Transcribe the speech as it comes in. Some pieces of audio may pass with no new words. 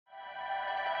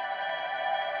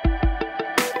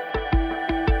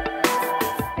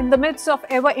the midst of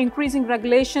ever-increasing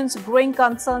regulations, growing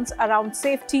concerns around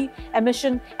safety,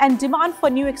 emission, and demand for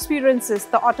new experiences,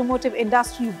 the automotive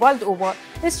industry world over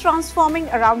is transforming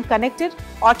around connected,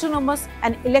 autonomous,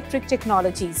 and electric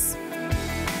technologies.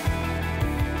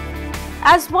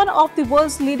 As one of the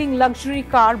world's leading luxury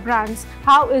car brands,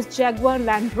 how is Jaguar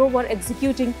Land Rover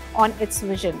executing on its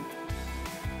vision?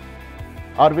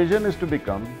 Our vision is to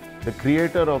become the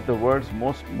creator of the world's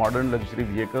most modern luxury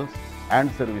vehicles and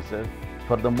services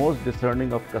for the most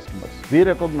discerning of customers. We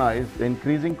recognize the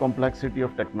increasing complexity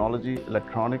of technology,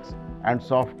 electronics, and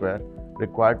software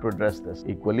required to address this.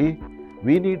 Equally,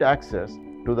 we need access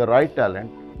to the right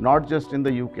talent, not just in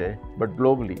the UK, but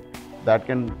globally, that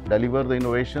can deliver the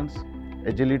innovations,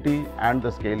 agility, and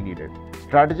the scale needed.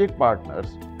 Strategic partners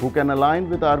who can align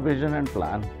with our vision and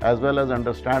plan, as well as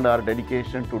understand our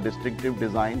dedication to distinctive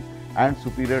design and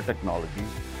superior technology,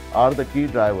 are the key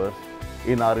drivers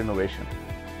in our innovation.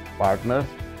 Partners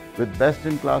with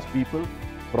best-in-class people,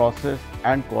 process,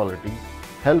 and quality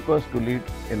help us to lead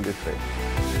in this race.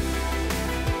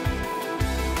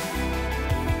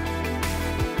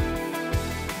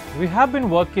 We have been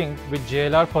working with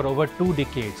JLR for over 2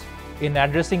 decades in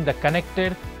addressing the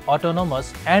connected,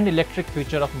 autonomous, and electric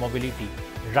future of mobility,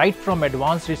 right from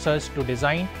advanced research to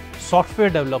design, software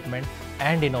development,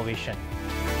 and innovation.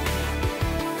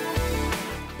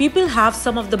 People have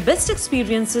some of the best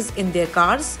experiences in their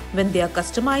cars when they are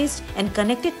customized and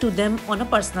connected to them on a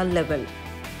personal level.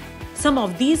 Some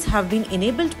of these have been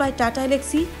enabled by Tata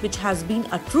Elxsi, which has been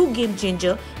a true game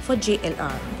changer for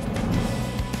JLR.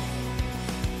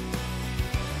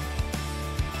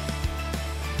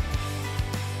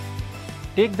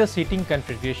 Take the seating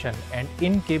configuration and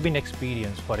in-cabin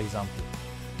experience, for example.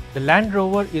 The Land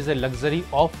Rover is a luxury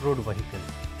off-road vehicle,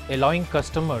 allowing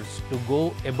customers to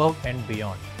go above and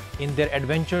beyond in their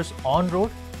adventures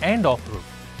on-road and off-road,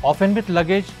 often with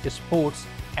luggage, sports,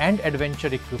 and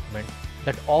adventure equipment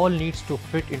that all needs to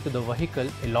fit into the vehicle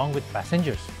along with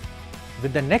passengers.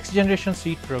 With the next generation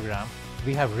seat program,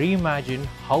 we have reimagined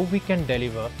how we can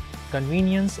deliver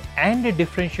convenience and a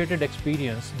differentiated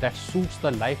experience that suits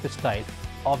the lifestyle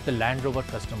of the Land Rover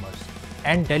customers,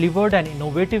 and delivered an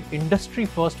innovative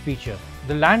industry-first feature.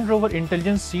 The Land Rover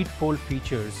Intelligent Seat Fold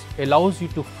features allows you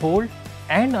to fold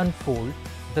and unfold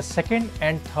the second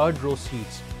and third row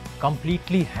seats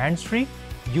completely hands-free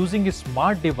using a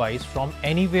smart device from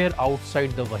anywhere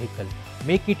outside the vehicle.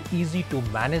 Make it easy to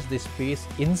manage the space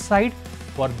inside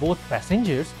for both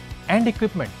passengers and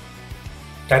equipment.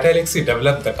 Tata Elxsi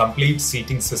developed the complete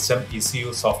seating system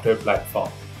ECU software platform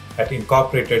that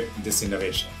incorporated this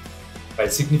innovation, while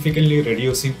significantly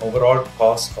reducing overall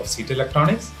cost of seat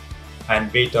electronics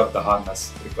and weight of the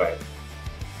harness required.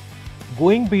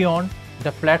 Going beyond,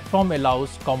 the platform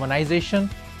allows commonization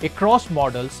across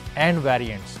models and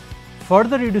variants,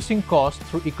 further reducing costs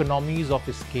through economies of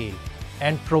scale,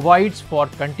 and provides for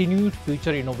continued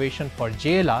future innovation for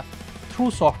JLR through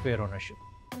software ownership.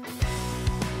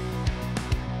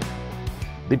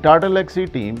 The Tata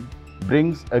Elxsi team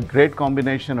brings a great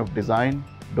combination of design,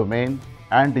 domain,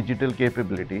 and digital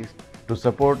capabilities to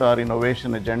support our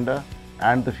innovation agenda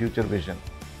and the future vision.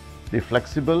 The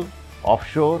flexible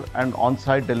offshore and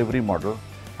on-site delivery model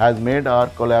has made our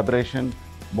collaboration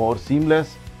more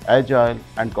seamless, agile,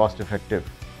 and cost-effective.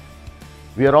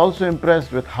 We are also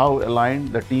impressed with how aligned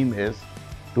the team is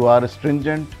to our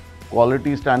stringent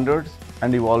quality standards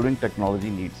and evolving technology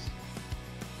needs.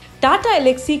 Tata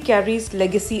Elxsi carries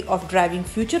legacy of driving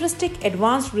futuristic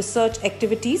advanced research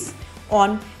activities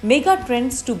on mega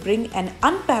trends to bring an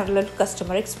unparalleled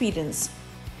customer experience.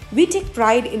 We take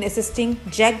pride in assisting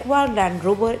Jaguar Land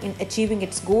Rover in achieving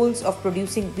its goals of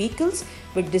producing vehicles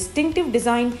with distinctive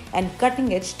design and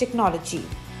cutting-edge technology.